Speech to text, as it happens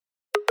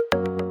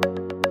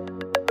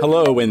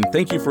Hello, and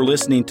thank you for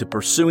listening to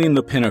Pursuing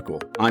the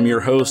Pinnacle. I'm your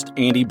host,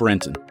 Andy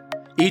Brenton.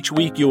 Each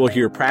week, you will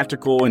hear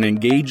practical and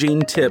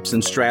engaging tips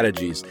and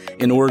strategies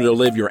in order to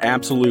live your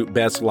absolute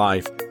best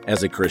life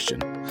as a Christian.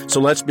 So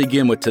let's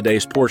begin with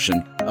today's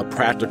portion of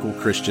Practical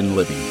Christian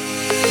Living.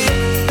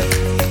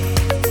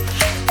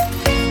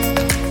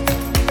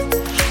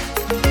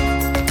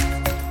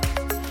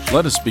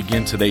 Let us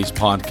begin today's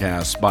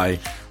podcast by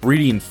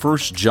reading 1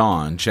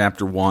 John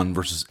chapter 1,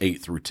 verses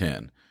 8 through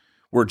 10,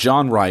 where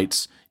John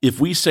writes, "If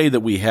we say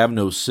that we have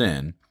no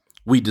sin,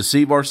 we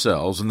deceive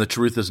ourselves and the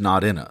truth is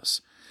not in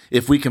us.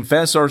 If we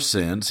confess our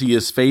sins, he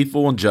is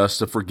faithful and just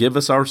to forgive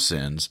us our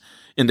sins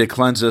and to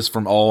cleanse us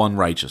from all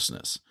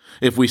unrighteousness.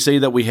 If we say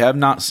that we have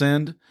not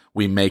sinned,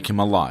 we make him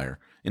a liar,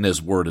 and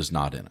his word is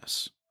not in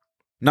us."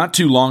 Not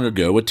too long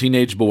ago, a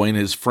teenage boy and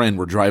his friend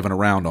were driving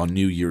around on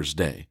New Year's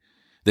Day.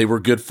 They were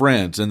good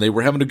friends, and they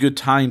were having a good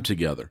time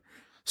together.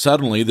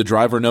 Suddenly, the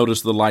driver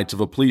noticed the lights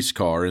of a police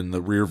car in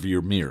the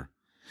rearview mirror.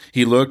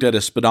 He looked at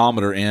his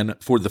speedometer and,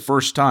 for the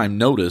first time,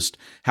 noticed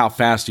how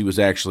fast he was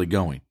actually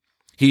going.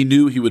 He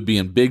knew he would be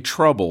in big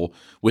trouble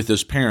with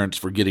his parents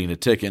for getting a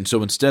ticket, and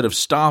so instead of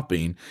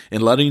stopping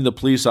and letting the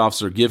police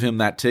officer give him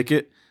that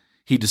ticket,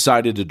 he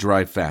decided to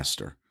drive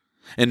faster.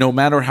 And no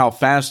matter how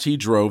fast he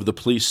drove, the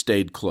police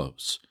stayed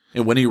close.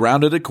 And when he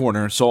rounded a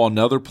corner and saw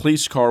another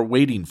police car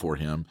waiting for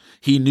him,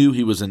 he knew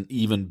he was in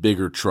even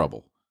bigger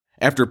trouble.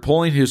 After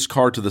pulling his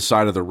car to the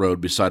side of the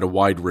road beside a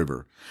wide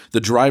river,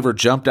 the driver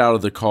jumped out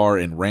of the car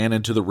and ran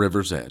into the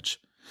river's edge.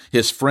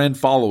 His friend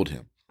followed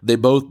him. They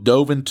both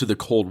dove into the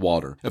cold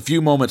water. A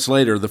few moments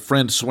later, the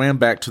friend swam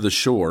back to the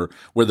shore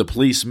where the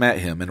police met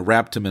him and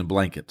wrapped him in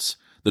blankets.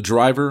 The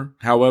driver,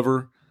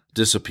 however,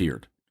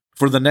 disappeared.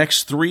 For the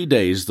next 3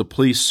 days, the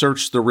police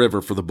searched the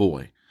river for the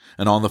boy,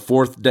 and on the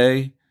fourth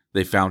day,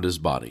 they found his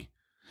body.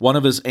 One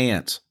of his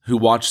aunts, who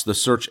watched the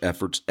search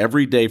efforts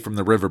every day from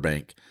the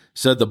riverbank,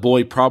 said the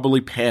boy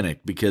probably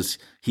panicked because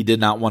he did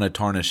not want to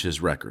tarnish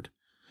his record.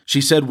 She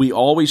said, "We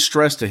always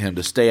stress to him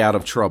to stay out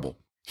of trouble.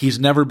 He's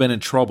never been in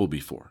trouble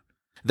before."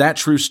 That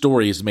true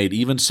story is made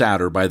even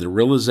sadder by the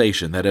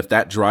realization that if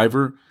that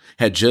driver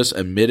had just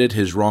admitted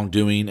his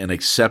wrongdoing and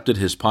accepted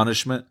his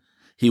punishment,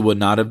 he would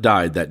not have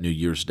died that New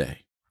Year's Day.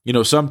 You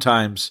know,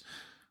 sometimes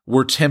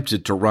we're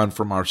tempted to run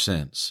from our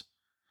sins.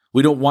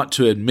 We don't want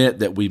to admit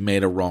that we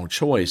made a wrong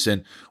choice,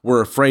 and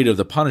we're afraid of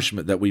the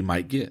punishment that we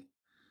might get.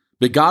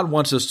 But God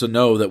wants us to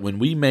know that when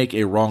we make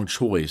a wrong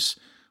choice,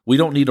 we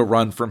don't need to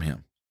run from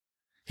him.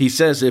 He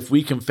says if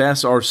we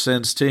confess our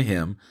sins to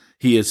him,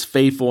 he is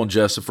faithful and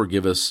just to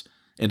forgive us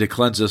and to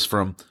cleanse us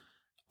from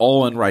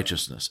all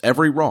unrighteousness,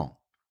 every wrong.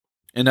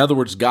 In other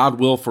words, God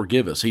will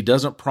forgive us. He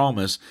doesn't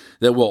promise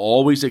that we'll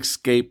always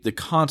escape the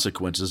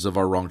consequences of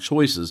our wrong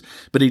choices,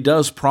 but he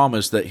does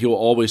promise that he'll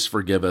always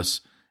forgive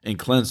us and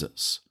cleanse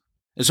us.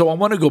 And so I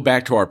want to go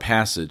back to our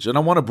passage, and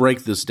I want to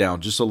break this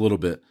down just a little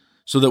bit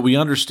so that we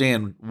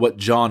understand what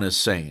John is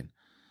saying.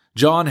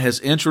 John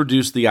has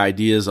introduced the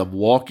ideas of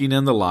walking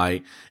in the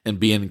light and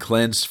being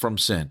cleansed from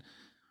sin,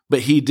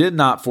 but he did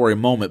not for a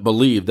moment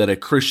believe that a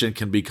Christian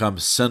can become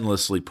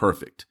sinlessly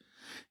perfect.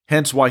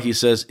 Hence why he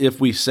says, if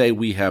we say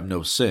we have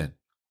no sin.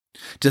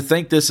 To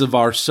think this of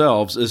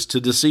ourselves is to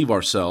deceive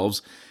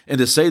ourselves, and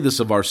to say this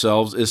of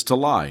ourselves is to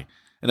lie.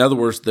 In other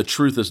words, the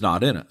truth is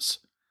not in us.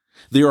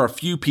 There are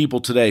few people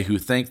today who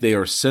think they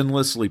are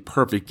sinlessly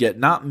perfect, yet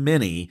not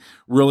many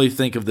really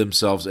think of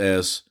themselves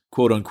as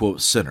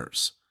quote-unquote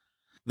sinners.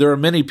 There are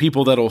many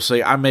people that will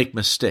say, I make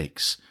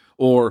mistakes,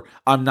 or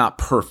I'm not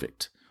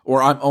perfect,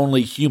 or I'm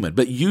only human.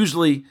 But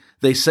usually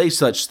they say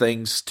such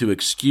things to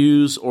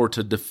excuse or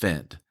to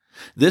defend.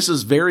 This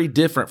is very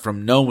different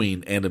from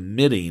knowing and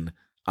admitting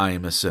I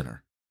am a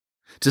sinner.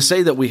 To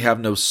say that we have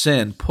no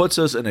sin puts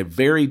us in a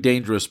very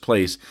dangerous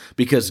place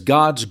because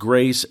God's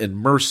grace and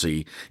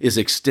mercy is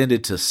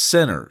extended to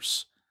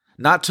sinners,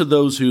 not to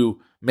those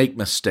who make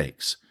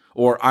mistakes,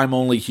 or I'm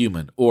only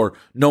human, or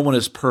no one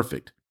is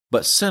perfect,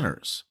 but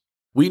sinners.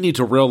 We need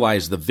to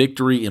realize the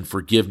victory and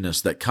forgiveness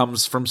that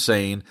comes from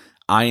saying,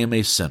 I am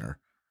a sinner,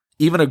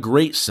 even a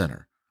great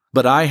sinner,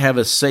 but I have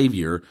a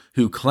Savior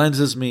who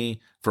cleanses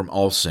me from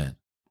all sin.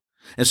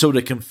 And so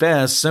to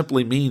confess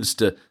simply means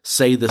to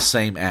say the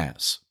same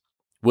as.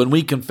 When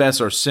we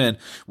confess our sin,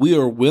 we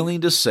are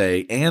willing to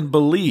say and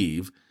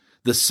believe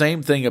the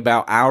same thing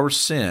about our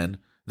sin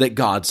that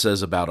God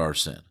says about our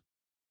sin.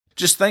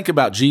 Just think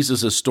about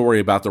Jesus'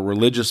 story about the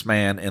religious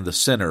man and the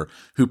sinner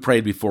who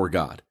prayed before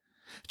God.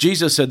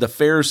 Jesus said the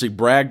Pharisee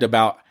bragged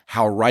about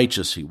how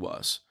righteous he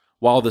was,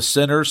 while the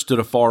sinner stood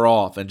afar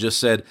off and just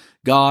said,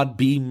 God,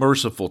 be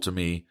merciful to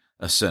me,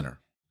 a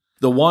sinner.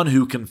 The one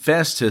who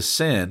confessed his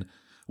sin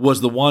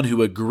was the one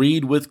who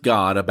agreed with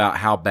God about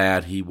how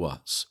bad he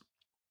was.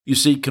 You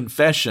see,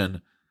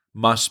 confession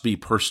must be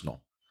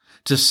personal.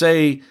 To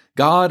say,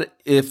 God,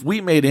 if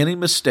we made any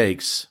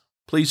mistakes,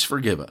 please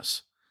forgive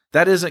us.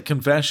 That isn't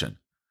confession,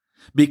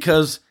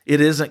 because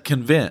it isn't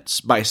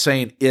convinced by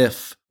saying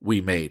if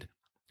we made.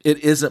 It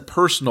isn't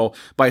personal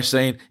by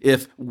saying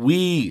if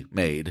we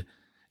made.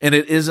 And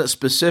it isn't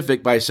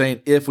specific by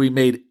saying if we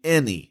made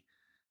any.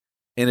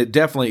 and it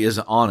definitely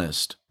isn't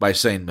honest by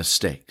saying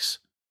mistakes.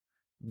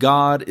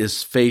 God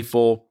is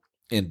faithful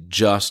and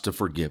just to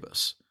forgive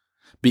us.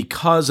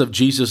 Because of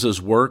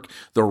Jesus' work,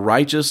 the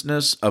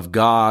righteousness of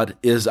God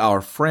is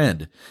our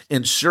friend,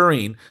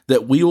 ensuring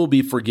that we will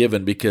be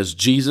forgiven because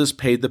Jesus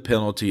paid the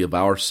penalty of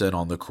our sin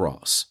on the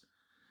cross.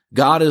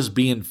 God is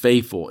being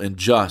faithful and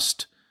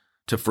just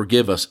to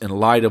forgive us in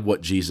light of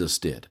what Jesus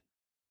did.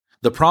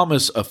 The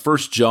promise of 1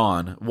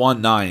 John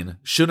 1:9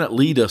 shouldn't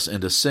lead us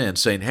into sin,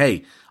 saying,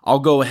 hey, I'll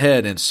go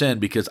ahead and sin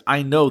because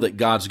I know that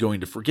God's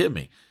going to forgive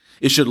me.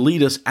 It should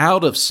lead us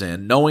out of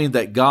sin, knowing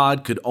that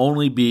God could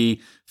only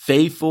be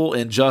faithful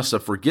and just to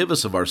forgive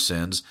us of our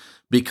sins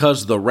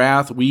because the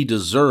wrath we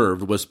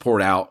deserved was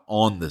poured out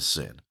on this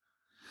sin.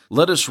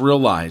 Let us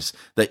realize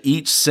that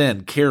each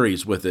sin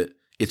carries with it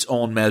its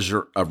own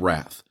measure of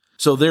wrath.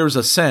 So there's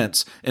a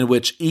sense in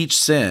which each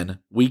sin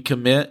we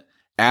commit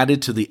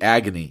added to the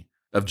agony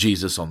of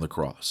Jesus on the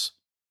cross.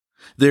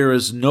 There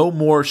is no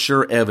more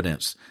sure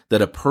evidence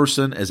that a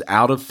person is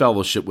out of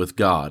fellowship with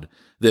God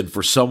than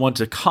for someone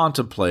to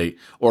contemplate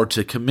or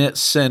to commit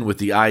sin with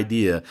the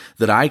idea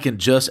that I can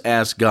just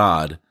ask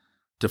God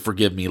to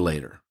forgive me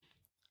later.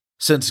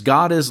 Since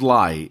God is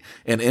light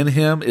and in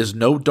him is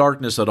no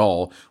darkness at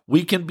all,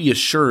 we can be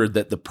assured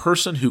that the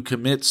person who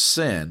commits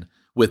sin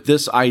with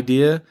this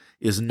idea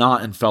is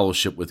not in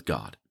fellowship with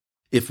God.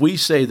 If we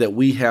say that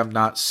we have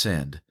not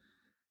sinned,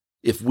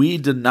 if we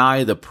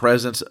deny the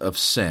presence of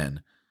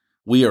sin,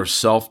 we are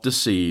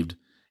self-deceived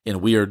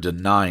and we are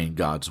denying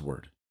God's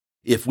word.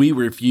 If we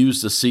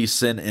refuse to see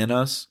sin in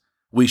us,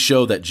 we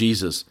show that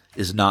Jesus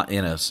is not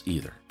in us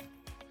either.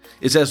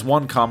 It's as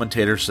one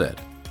commentator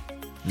said,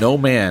 no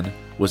man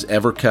was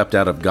ever kept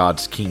out of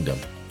God's kingdom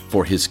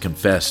for his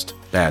confessed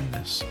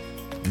badness.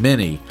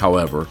 Many,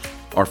 however,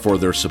 are for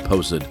their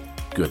supposed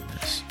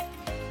goodness.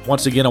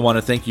 Once again, I want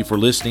to thank you for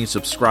listening,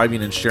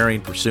 subscribing, and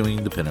sharing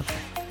Pursuing the Pinnacle.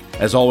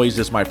 As always,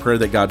 it's my prayer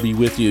that God be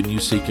with you and you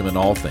seek him in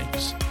all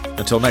things.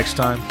 Until next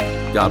time,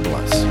 God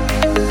bless.